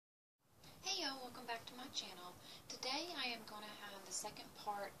channel. Today I am going to have the second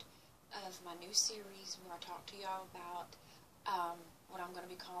part of my new series where I talk to y'all about what I'm going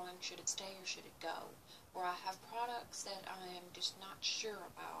to be calling Should It Stay or Should It Go? Where I have products that I am just not sure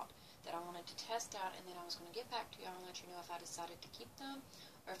about that I wanted to test out, and then I was going to get back to y'all and let you know if I decided to keep them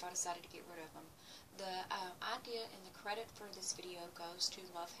or if I decided to get rid of them. The idea and the credit for this video goes to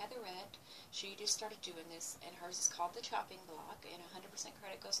Love Heatherette. She just started doing this, and hers is called The Chopping Block, and 100%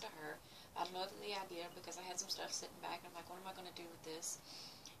 credit goes to her. I love the idea because I had some stuff sitting back, and I'm like, what am I going to do with this?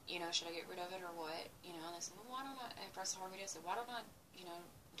 You know, should I get rid of it or what? You know, and I said, well, why don't I, after I saw her video, I said, why don't I, you know,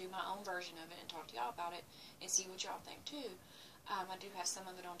 do my own version of it and talk to y'all about it and see what y'all think too. I do have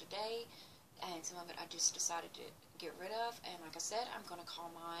some of it on today, and some of it I just decided to get rid of, and like I said, I'm going to call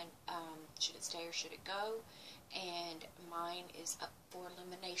mine Should It Stay or Should It Go? And mine is up for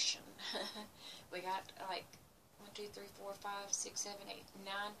elimination. We got like 1, 2, 3, 4, 5, 6, 7, 8,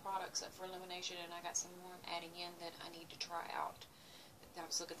 9 products up for elimination, and I got some more I'm adding in that I need to try out. I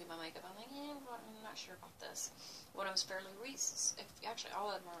was looking through my makeup, I'm like, yeah, I'm not sure about this. One of them's fairly recent. Actually,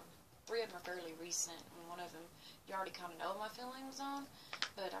 all of them are, 3 of them are fairly recent, and one of them you already kind of know my feelings on,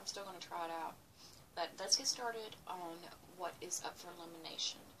 but I'm still going to try it out. But let's get started on what is up for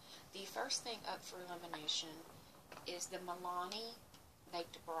elimination. The first thing up for elimination is the Milani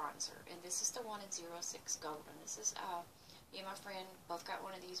Baked Bronzer, and this is the one in 06 Golden. This is, me and my friend both got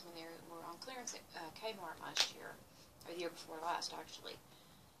one of these when they were on clearance at Kmart last year, or the year before last, actually.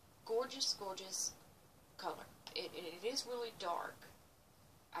 Gorgeous, gorgeous color. It is really dark.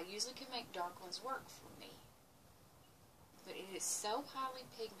 I usually can make dark ones work for me, but it is so highly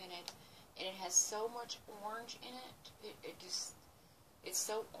pigmented, and it has so much orange in it. It's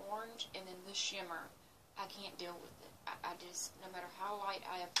so orange, and then the shimmer, I can't deal with it. I just, no matter how light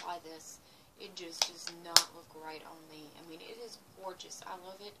I apply this, it just does not look right on me. I mean, it is gorgeous. I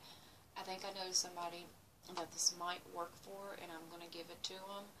love it. I think I know somebody that this might work for, and I'm going to give it to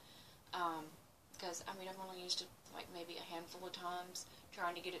them. Because, I mean, I've only used it like maybe a handful of times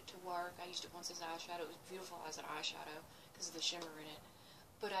trying to get it to work. I used it once as eyeshadow. It was beautiful as an eyeshadow because of the shimmer in it.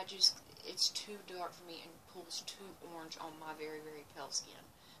 But it's too dark for me and pulls too orange on my very, very pale skin.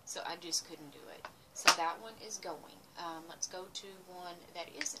 So I just couldn't do it. So that one is going. Let's go to one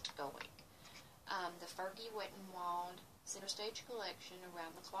that isn't going. The Fergie Wet n Wild Center Stage Collection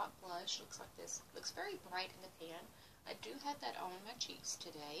Around the Clock Blush looks like this. Looks very bright in the pan. I do have that on my cheeks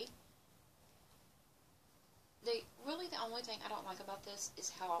today. Really the only thing I don't like about this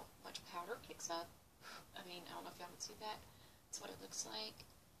is how much powder kicks up. I mean, I don't know if y'all can see that. That's what it looks like.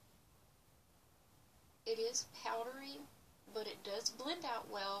 It is powdery, but it does blend out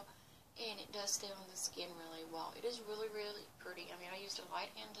well, and it does stay on the skin really well. It is really, really pretty. I mean, I used a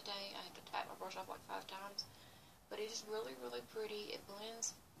light hand today. I had to tap my brush off like 5 times. But it is really, really pretty. It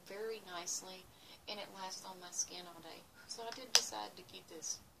blends very nicely, and it lasts on my skin all day. So I did decide to keep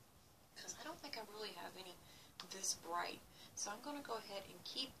this, because I don't think I really have any this bright. So I'm going to go ahead and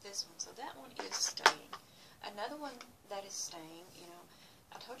keep this one. So that one is staying. Another one that is staying, you know,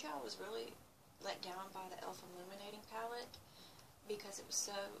 I told you I was really let down by the e.l.f. Illuminating palette because it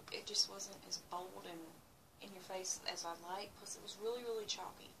just wasn't as bold and in your face as I like. Plus it was really, really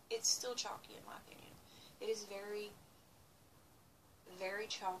chalky. It's still chalky in my opinion. It is very, very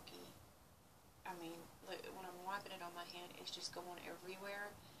chalky. I mean, look, when I'm wiping it on my hand, it's just going everywhere.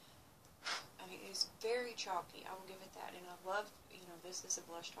 I mean, it's very chalky. I will give it that. And I love, you know, this is a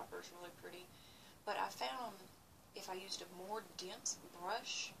blush topper. It's really pretty. But I found if I used a more dense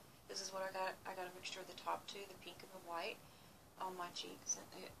brush, this is what I got. I got a mixture of the top two, the pink and the white, on my cheeks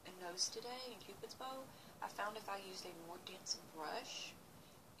and nose today, and Cupid's bow. I found if I used a more dense brush,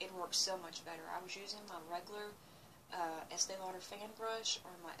 it works so much better. I was using my regular Estee Lauder fan brush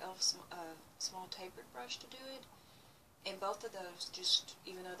or my e.l.f. Small tapered brush to do it. And both of those, just,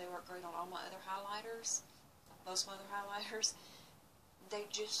 even though they work great on all my other highlighters, most of my other highlighters, they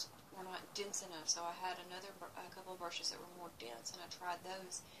just were not dense enough. So I had a couple of brushes that were more dense, and I tried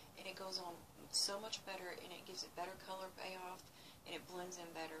those, and it goes on so much better, and it gives it better color payoff, and it blends in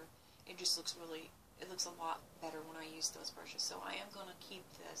better. It just looks it looks a lot better when I use those brushes. So I am going to keep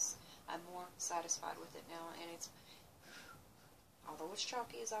this. I'm more satisfied with it now, and although it's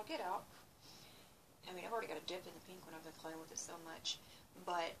chalky as I'll get out, I mean, I've already got a dip in the pink when I've been playing with it so much,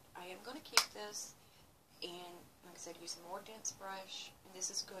 but I am going to keep this, and like I said, use a more dense brush, and this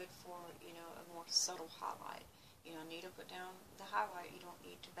is good for, you know, a more subtle highlight. You don't need to put down the highlight, you don't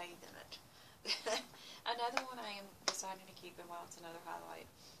need to bathe in it. Another one I am deciding to keep, and while it's another highlight,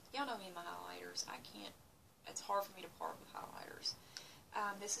 y'all know me and my highlighters, it's hard for me to part with highlighters.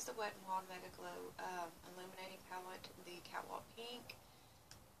 This is the Wet n Wild Mega Glow Illuminating Palette, the Catwalk Pink.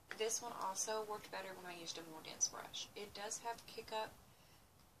 This one also worked better when I used a more dense brush. It does have kick up,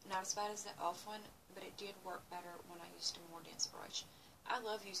 not as bad as the e.l.f. one, but it did work better when I used a more dense brush. I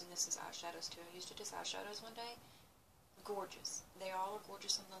love using this as eyeshadows too. I used it as eyeshadows one day. Gorgeous. They all are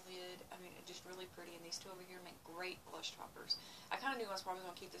gorgeous on the lid. I mean, it's just really pretty. And these two over here make great blush toppers. I kind of knew I was probably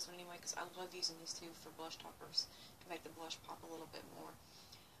going to keep this one anyway because I love using these two for blush toppers to make the blush pop a little bit more.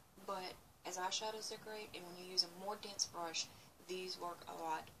 But as eyeshadows, they're great. And when you use a more dense brush, these work a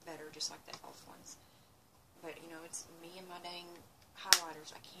lot better, just like the e.l.f. ones. But, you know, it's me and my dang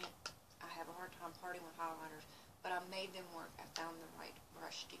highlighters. I have a hard time parting with highlighters. But I made them work. I found the right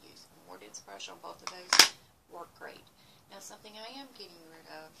brush to use. A more dense brush on both of those work great. Now, something I am getting rid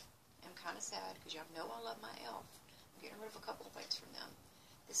of, I'm kind of sad because y'all know I love my e.l.f. I'm getting rid of a couple of things from them.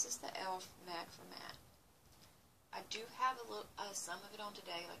 This is the e.l.f. Matte for Matte. I do have a little, some of it on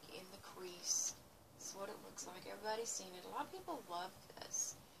today, like in the crease. This is what it looks like. Everybody's seen it. A lot of people love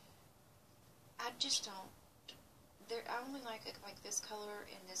this. I just don't. I only like it like this color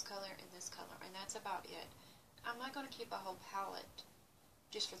and this color and this color, and that's about it. I'm not going to keep a whole palette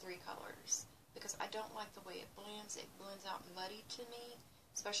just for 3 colors. Because I don't like the way it blends. It blends out muddy to me,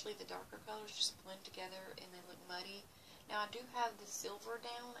 especially the darker colors just blend together and they look muddy. Now I do have the silver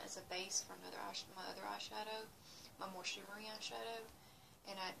down as a base for my other eyeshadow, my more shimmery eyeshadow,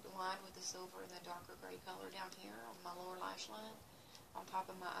 and I lined with the silver and the darker gray color down here on my lower lash line, on top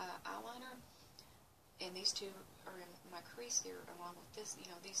of my eyeliner. And these two are in my crease here, along with this,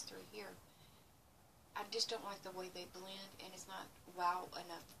 you know, these 3 here. I just don't like the way they blend, and it's not wow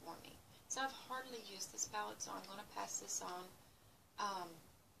enough for me. So I've hardly used this palette, so I'm going to pass this on.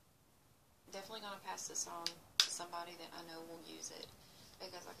 Definitely going to pass this on to somebody that I know will use it.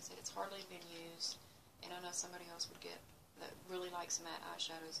 Because, like I said, it's hardly been used. And I know somebody else that really likes matte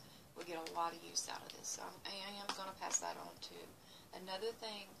eyeshadows, would get a lot of use out of this. So I am going to pass that on too. Another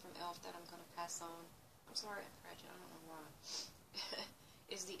thing from e.l.f. that I'm going to pass on, I'm sorry I'm fragile, I don't know why,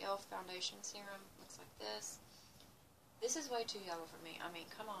 is the e.l.f. foundation serum. Looks like this. This is way too yellow for me. I mean,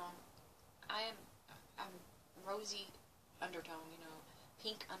 come on. I'm rosy undertone, you know,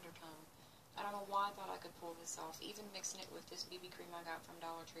 pink undertone. I don't know why I thought I could pull this off. Even mixing it with this BB cream I got from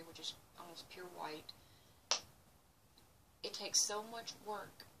Dollar Tree, which is almost pure white. It takes so much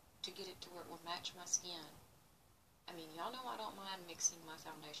work to get it to where it will match my skin. I mean, y'all know I don't mind mixing my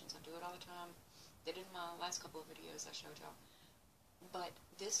foundations. I do it all the time. Did it in my last couple of videos I showed y'all. But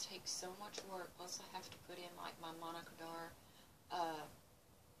this takes so much work. Plus I have to put in like my Monokodar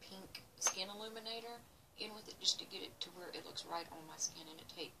pink skin illuminator in with it just to get it to where it looks right on my skin, and it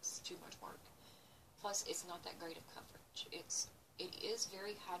takes too much work. Plus, it's not that great of coverage. It is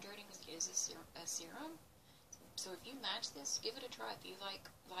very hydrating because it is a serum. So if you match this, give it a try. If you like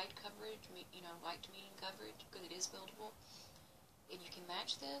light coverage, you know, light to medium coverage, because it is buildable, and you can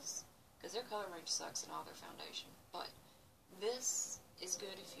match this, because their color range sucks in all their foundation. But this is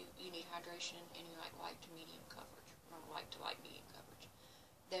good if you need hydration and you like light to medium coverage, or light to light medium coverage.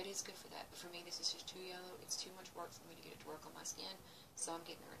 That is good for that, but for me, this is just too yellow. It's too much work for me to get it to work on my skin, so I'm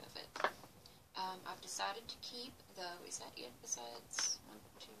getting rid of it. I've decided to keep, though, is that it besides 1,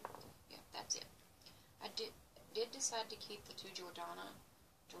 2, yeah, that's it. I did decide to keep the 2 Jordana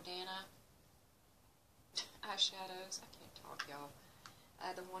eyeshadows. I can't talk, y'all.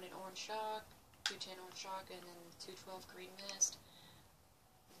 The one in Orange Shock, 210 Orange Shock, and then 212 Green Mist.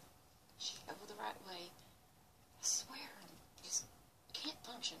 Shovel the right way. I swear, I'm just can't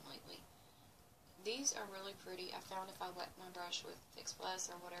function lately. These are really pretty. I found if I wet my brush with Fix Plus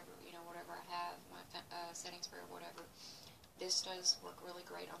or whatever, you know, whatever I have, my setting spray or whatever, this does work really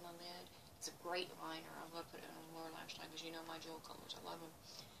great on the lid. It's a great liner. I love putting it on the lower lash line because you know my jewel colors. I love them.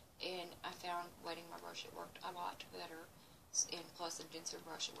 And I found wetting my brush, it worked a lot better. And plus the denser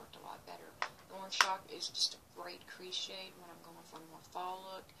brush, it worked a lot better. The Orange Shock is just a great crease shade when I'm going for a more fall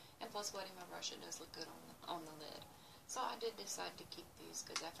look. And plus wetting my brush, it does look good on the lid. So I did decide to keep these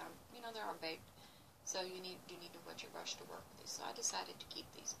because I found, you know, they are baked. So you need to wet your brush to work with these. So I decided to keep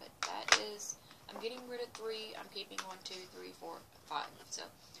these. But that is, I'm getting rid of 3. I'm keeping 1, 2, 3, 4, 5. So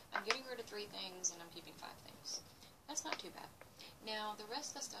I'm getting rid of 3 things and I'm keeping 5 things. That's not too bad. Now the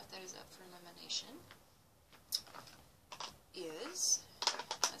rest of the stuff that is up for elimination is,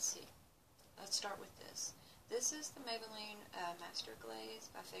 let's see. Let's start with this. This is the Maybelline Master Glaze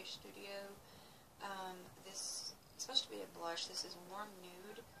by Face Studio. This is supposed to be a blush. This is Warm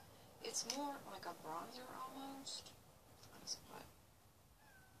Nude. It's more like a bronzer almost. Find a spot.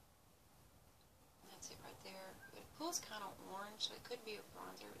 That's it right there. It pulls kind of orange, so it could be a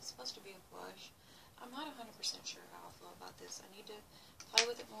bronzer. It's supposed to be a blush. I'm not 100% sure how I feel about this. I need to play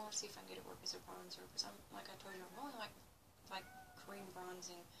with it more, see if I can get it work as a bronzer. Because I'm, like I told you, I'm really like cream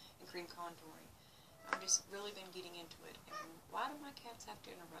bronzing and cream contouring. I've just really been getting into it. And why do my cats have to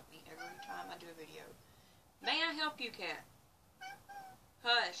interrupt me every time I do a video? May I help you, cat?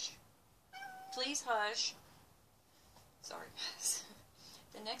 Hush. Please hush. Sorry, guys.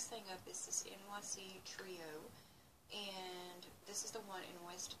 The next thing up is this NYC Trio. And this is the one in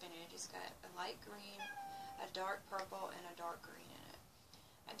West Vintage. It's got a light green, a dark purple, and a dark green in it.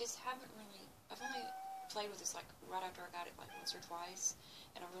 I just haven't really, I've only played with this like right after I got it like once or twice,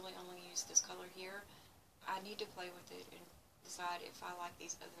 and I really only used this color here. I need to play with it and decide if I like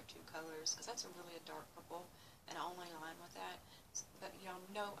these other two colors, because that's really a dark purple, and I only line with that. But y'all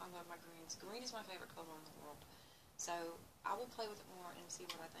know I love my greens. Green is my favorite color in the world. So I will play with it more and see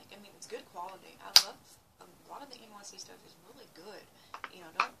what I think. I mean, it's good quality. I love a lot of the NYC stuff is really good. You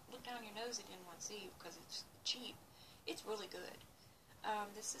know, don't look down your nose at NYC because it's cheap. It's really good.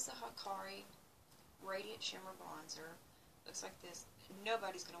 This is a Hikari Radiant Shimmer Bronzer. Looks like this.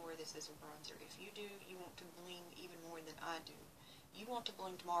 Nobody's going to wear this as a bronzer. If you do, you want to bling even more than I do. You want to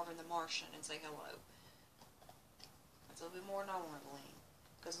bling to Marvin the Martian and say hello. That's a little bit more than I want to bling.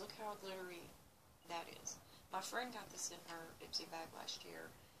 Because look how glittery that is. My friend got this in her Ipsy bag last year.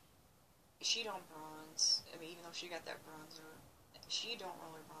 She don't bronze. I mean, even though she got that bronzer, she don't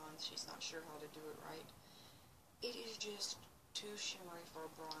really bronze. She's not sure how to do it right. It is just too shimmery for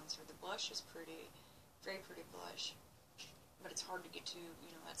a bronzer. The blush is pretty, very pretty blush, but it's hard to get to,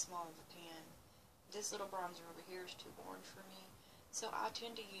 you know, that small of a pan. This little bronzer over here is too orange for me, so I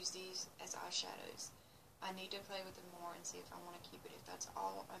tend to use these as eyeshadows. I need to play with them more and see if I want to keep it, if that's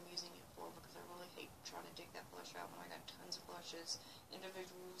all I'm using it for, because I really hate trying to dig that blush out when I got tons of blushes,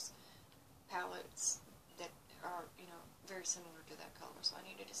 individuals, palettes that are, you know, very similar to that color. So I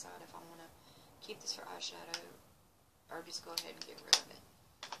need to decide if I want to keep this for eyeshadow or just go ahead and get rid of it.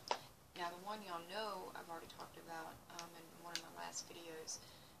 Now the one y'all know I've already talked about in one of my last videos.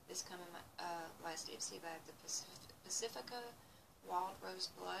 This come in my last Ipsy bag, the Pacifica Wild Rose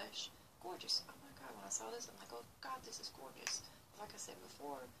Blush. Gorgeous. Oh my god, when I saw this I'm like, oh god, this is gorgeous. Like I said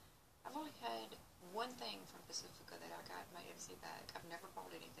before, I've only had one thing from Pacifica that I got in my Ipsy bag. I've never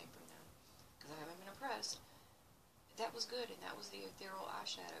bought anything from them because I haven't been impressed. That was good, and that was the Ethereal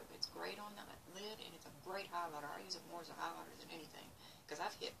eyeshadow. It's great on the lid, and it's a great highlighter. I use it more as a highlighter than anything, because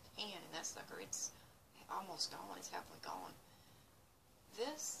I've hit pan, and that sucker, it's almost gone. It's halfway gone.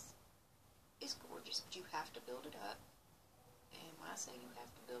 This is gorgeous, but you have to build it up. And when I say you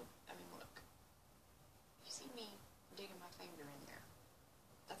have to build, I mean, look. You see me digging my finger in there.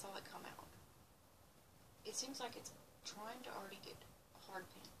 That's all that come out. It seems like it's trying to already get hard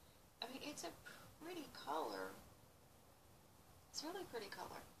pan. I mean, it's a pretty color. It's a really pretty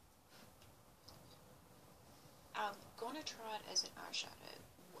color. I'm going to try it as an eyeshadow.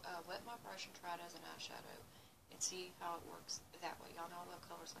 Wet my brush and try it as an eyeshadow and see how it works that way. Y'all know I love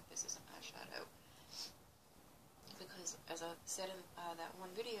colors like this as an eyeshadow. Because, as I said in that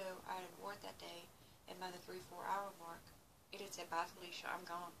one video, I had wore it that day, and by the 3-4 hour mark, it had said, bye Felicia, I'm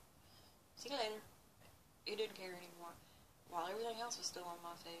gone. See you later. It didn't care anymore. While everything else was still on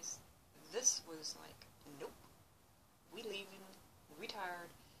my face, this was like, nope. We leaving. We tired.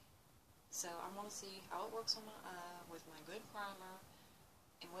 So I'm going to see how it works on my eye with my good primer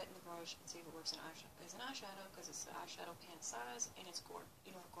and wetting the brush and see if it works as an eyeshadow, because it's the eyeshadow pan size and it's a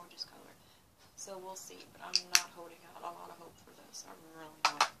gorgeous color. So we'll see, but I'm not holding out a lot of hope for this. I'm really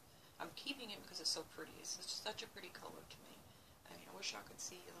not. I'm keeping it because it's so pretty. It's such a pretty color to me. I mean, I wish I could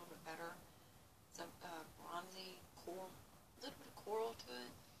see a little bit better. Some bronzy coral, a little bit of coral to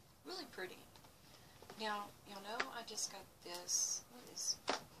it. Really pretty. Now, y'all know I just got this. What is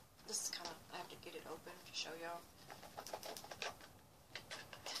this? Is kind of, I have to get it open to show y'all.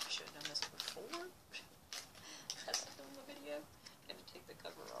 I should have done this before. I filmed the video. I'm going to take the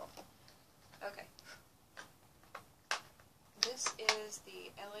cover off. Okay. This is the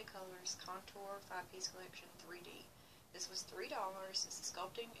LA Colors Contour 5-piece collection 3D. This was $3. This is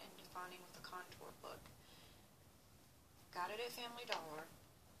Sculpting and Defining with the Contour book. Got it at Family Dollar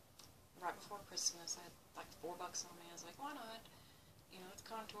right before Christmas. I had like $4 on me. I was like, why not? You know, it's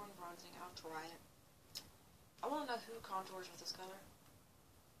contour and bronzing. I'll try it. I want to know who contours with this color.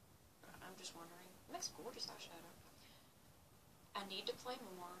 I'm just wondering. It makes a gorgeous eyeshadow. I need to play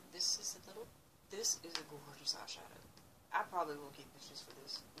more. This is a gorgeous eyeshadow. I probably will keep this just for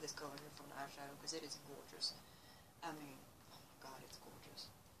this color here from the eyeshadow, because it is gorgeous. I mean, oh my god, it's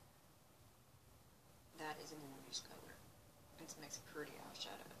gorgeous. That is a gorgeous color. It makes a pretty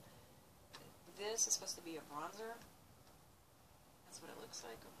eyeshadow. This is supposed to be a bronzer. That's what it looks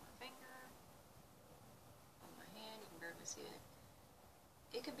like on my finger. On my hand, you can barely see it.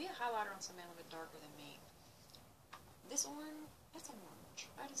 It could be a highlighter on somebody a little bit darker than me. This orange, that's orange.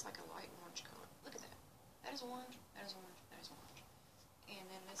 orange. That is like a light orange color. Look at that. That is orange. That is orange. That is orange. And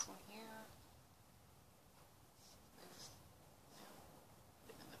then this one here.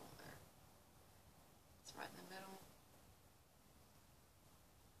 In the middle there. It's right in the middle.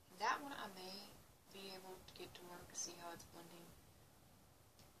 That one I may be able to get to work to see how it's blending.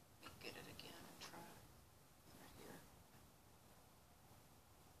 Let me get it again and try right here.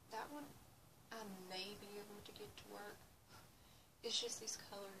 That one I may be able to get to work. It's just these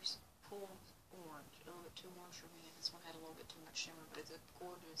colors pull orange, a little bit too orange for me, and this one had a little bit too much shimmer, but it's a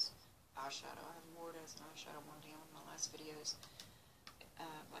gorgeous eyeshadow. I have worn it as an eyeshadow one day on my last videos,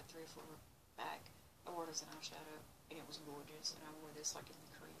 like 3 or 4 back. I wore it as an eyeshadow, and it was gorgeous, and I wore this like in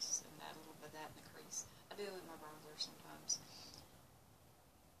the crease, and that a little bit of that in the crease. I do it with my bronzer sometimes.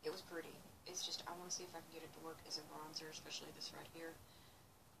 It was pretty. It's just, I want to see if I can get it to work as a bronzer, especially this right here.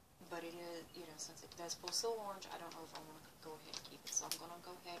 But it is, you know, since it does pull so orange, I don't know if I want to go ahead and keep it. So I'm going to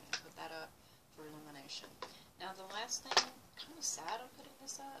go ahead and put that up for illumination. Now the last thing, kind of sad I'm putting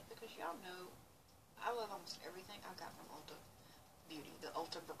this up, because y'all know, I love almost everything I got from Ulta Beauty, the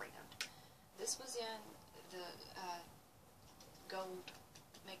Ulta brand. This was in the gold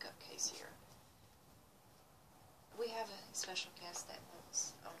makeup case here. We have a special guest that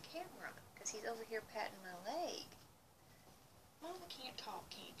looks on camera, because he's over here patting my leg. Mama can't talk,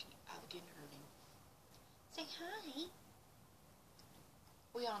 can't you? I didn't hurt him. Say hi.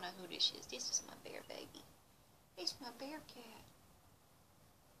 We all know who this is. This is my bear baby. It's my bear cat.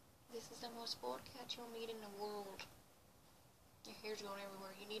 This is the most spoiled cat you'll meet in the world. Your hair's going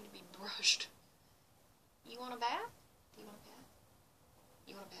everywhere. You need to be brushed. You want a bath? You want a bath?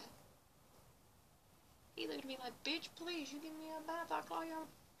 You want a bath? He looked at me like, bitch, please, you give me a bath. I'll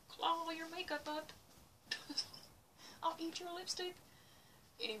claw all your makeup up. I'll eat your lipstick.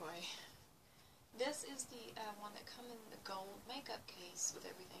 Anyway, this is the one that come in the gold makeup case with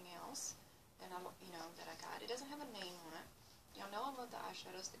everything else, and that I got. It doesn't have a name on it. Y'all know I love the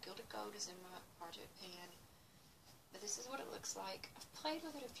eyeshadows. The Gilded Gold is in my project pan, but this is what it looks like. I've played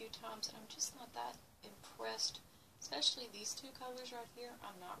with it a few times, and I'm just not that impressed. Especially these 2 colors right here,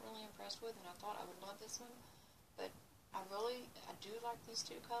 I'm not really impressed with, and I thought I would love this one, but I do like these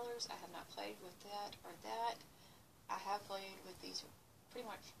 2 colors. I have not played with that or that. I have played with these, pretty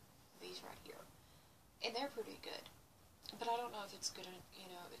much these right here, and they're pretty good, but I don't know if it's good,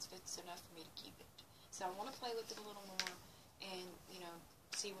 if it's enough for me to keep it. So I want to play with it a little more, and,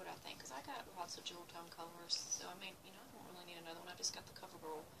 see what I think, because I got lots of jewel tone colors, so I mean, I don't really need another one. I just got the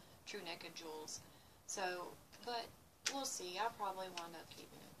CoverGirl True Naked Jewels, so, but we'll see. I'll probably wind up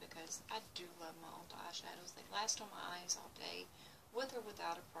keeping it, because I do love my Ulta eyeshadows. They last on my eyes all day, with or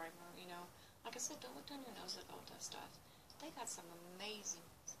without a primer, Like I said, don't look down your nose at Ulta stuff. They got some amazing,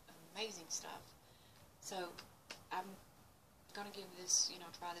 amazing stuff. So, I'm going to give this,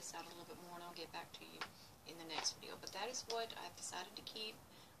 try this out a little bit more, and I'll get back to you in the next video. But that is what I've decided to keep,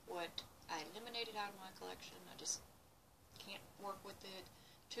 what I eliminated out of my collection. I just can't work with it.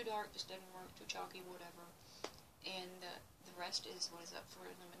 Too dark, just doesn't work. Too chalky, whatever. And the rest is what is up for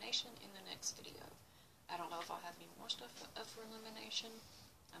elimination in the next video. I don't know if I'll have any more stuff up for elimination.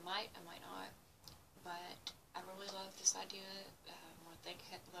 I might not, but I really love this idea. I want to thank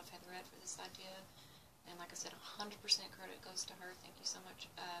Love Heatherette for this idea, and like I said, 100% credit goes to her. Thank you so much,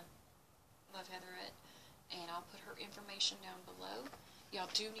 Love Heatherette, and I'll put her information down below.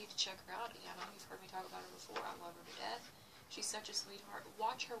 Y'all do need to check her out. I know you've heard me talk about her before. I love her to death. She's such a sweetheart.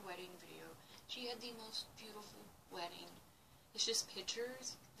 Watch her wedding video. She had the most beautiful wedding. It's just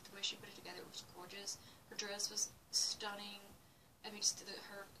pictures, but the way she put it together was gorgeous. Her dress was stunning. I mean, just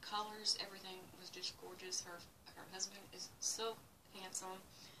her colors, everything was just gorgeous. Her husband is so handsome.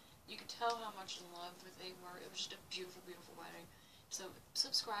 You could tell how much in love they were. It was just a beautiful, beautiful wedding. So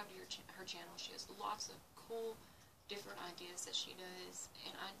subscribe to her channel. She has lots of cool, different ideas that she does,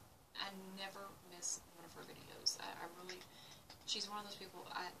 and I never miss one of her videos. I really, she's one of those people.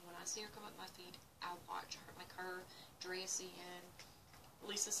 When I see her come up my feed, I watch her. Like her, Drea CN,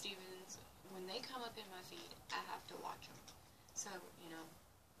 Lisa Stevens. When they come up in my feed, I have to watch them. So,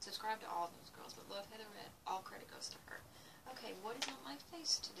 subscribe to all of those girls, but Love Heatherette, all credit goes to her. Okay, what is on my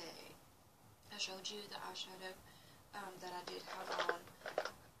face today? I showed you the eyeshadow that I did have on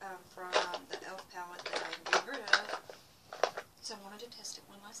from the e.l.f. palette that I got rid of. So I wanted to test it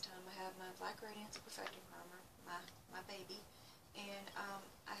one last time. I have my Black Radiance Perfecting Primer, my baby, and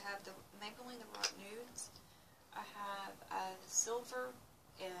I have the Maybelline The Rock Nudes. I have the silver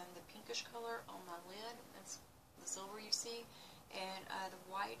and the pinkish color on my lid. That's the silver you see, and the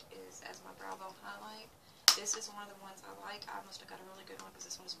white is as my brow bone highlight. This is one of the ones I like. I must have got a really good one because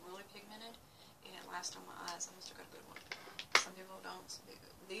this one is really pigmented and it lasts on my eyes. I must have got a good one. Some people don't.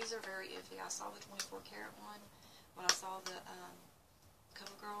 These are very iffy. I saw the 24 karat one when I saw the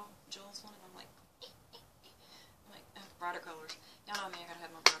CoverGirl Jewels one, and I'm like brighter colors. Y'all know me, I gotta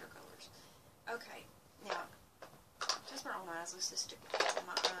have my brighter colors. Okay, now, just for own eyes, let's just stick with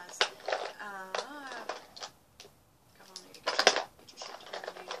my eyes. Come on, need to get your shit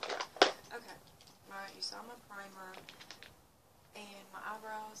together, dude. Okay, alright, you saw my primer, and my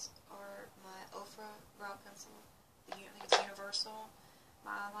eyebrows are my Ofra brow pencil. I think it's universal.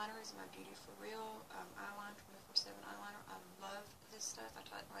 My eyeliner is my Beauty For Real eyeliner, 24/7 eyeliner. I love this stuff. I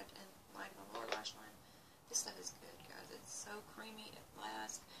tried mine in my lower lash line. This stuff is good, guys. It's so creamy. It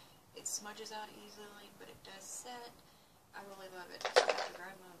lasts. It smudges out easily, but it does set. I really love it. So I have to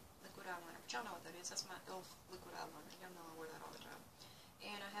grab my liquid eyeliner. But y'all know what that is. That's my e.l.f. liquid eyeliner. Y'all know I wear that all the time.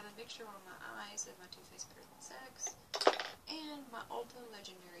 And I have a mixture on my eyes of my Too Faced Better Than Sex and my Ulta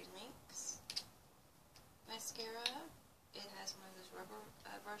Legendary Lynx mascara. It has one of those rubber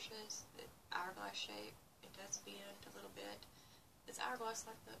brushes, hourglass shape. It does bend a little bit. It's hourglass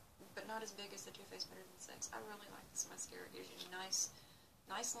like but not as big as the Too Faced Better Than Sex. I really like this mascara. It gives you nice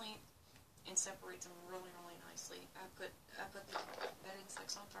length and separates them really, really nicely. I put the Better Than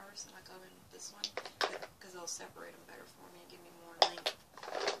Sex on first, and I go in this one because it'll separate them better for me and give me more length.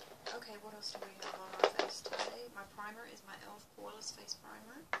 Okay, what else do we have on our face today? My primer is my e.l.f. Poreless Face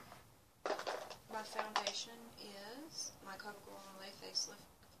Primer. My foundation is my CoverGirl Lay Facelift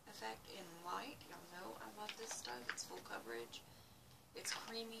Effect in Light. Y'all know I love this stuff. It's full coverage. It's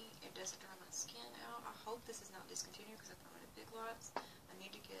creamy. It doesn't dry my skin out. I hope this is not discontinued because I found it at Big Lots. I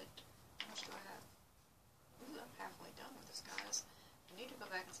need to get, how much do I have? Ooh, I'm halfway done with this, guys. I need to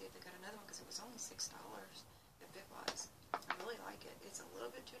go back and see if they got another one because it was only $6 at Big Lots. I really like it. It's a little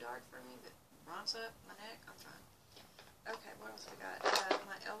bit too dark for me, but bronze up my neck, I'm fine. Okay, what else we got?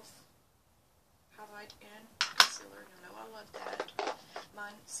 My e.l.f. Highlight and Concealer. You know I love that.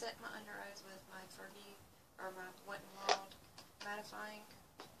 Mine set my under eyes with my Fergie, or my Wet n Wild mattifying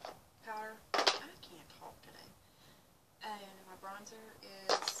powder. I can't talk today. And my bronzer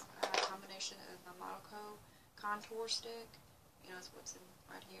is a combination of my Monaco contour stick. You know, it's what's in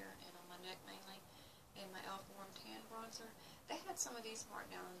right here and on my neck mainly. And my e.l.f. Warm Tan bronzer. They had some of these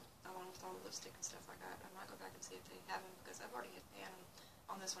marked down along with all the lipstick and stuff like that. I might go back and see if they have them because I've already hit pan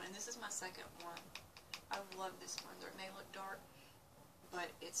on this one. And this is my second one. I love this bronzer. It may look dark, but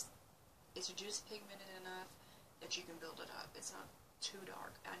it's just pigmented enough that you can build it up. It's not too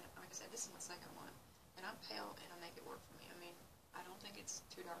dark. And like I said, this is my second one. And I'm pale and I make it work for me. I mean, I don't think it's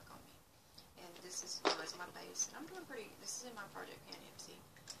too dark on me. And this is, you know, it's my base. And I'm doing pretty, this is in my Project Pan MC.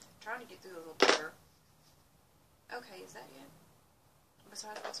 Trying to get through a little better. Okay, is that it?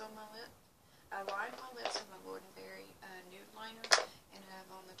 Besides what's on my lip? I lined my lips with my Lord & Berry nude liner, and I have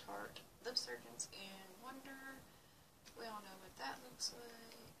on the Tarte Lip Surgeons in Wonder. We all know what that looks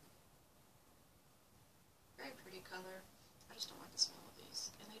like. Very pretty color. I just don't like the smell of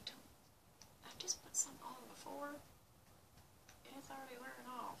these. And they don't, I just put some on before, and it's already wearing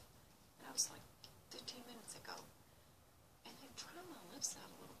off. And that was like 15 minutes ago. And they dry my lips out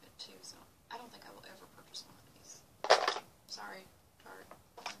a little bit too, so I don't think I will ever purchase one of these. Sorry, Tarte.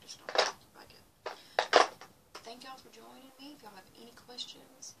 I just don't like it. Thank y'all for joining me. If y'all have any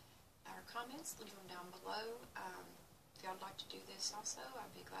questions or comments, leave them down below. If y'all would like to do this also,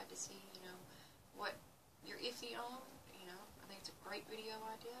 I'd be glad to see, you know, what you're iffy on. You know, I think it's a great video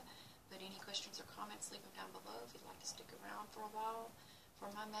idea. But any questions or comments, leave them down below. If you'd like to stick around for a while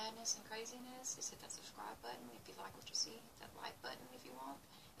for my madness and craziness, just hit that subscribe button. If you like what you see, hit that like button if you want.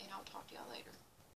 And I'll talk to y'all later.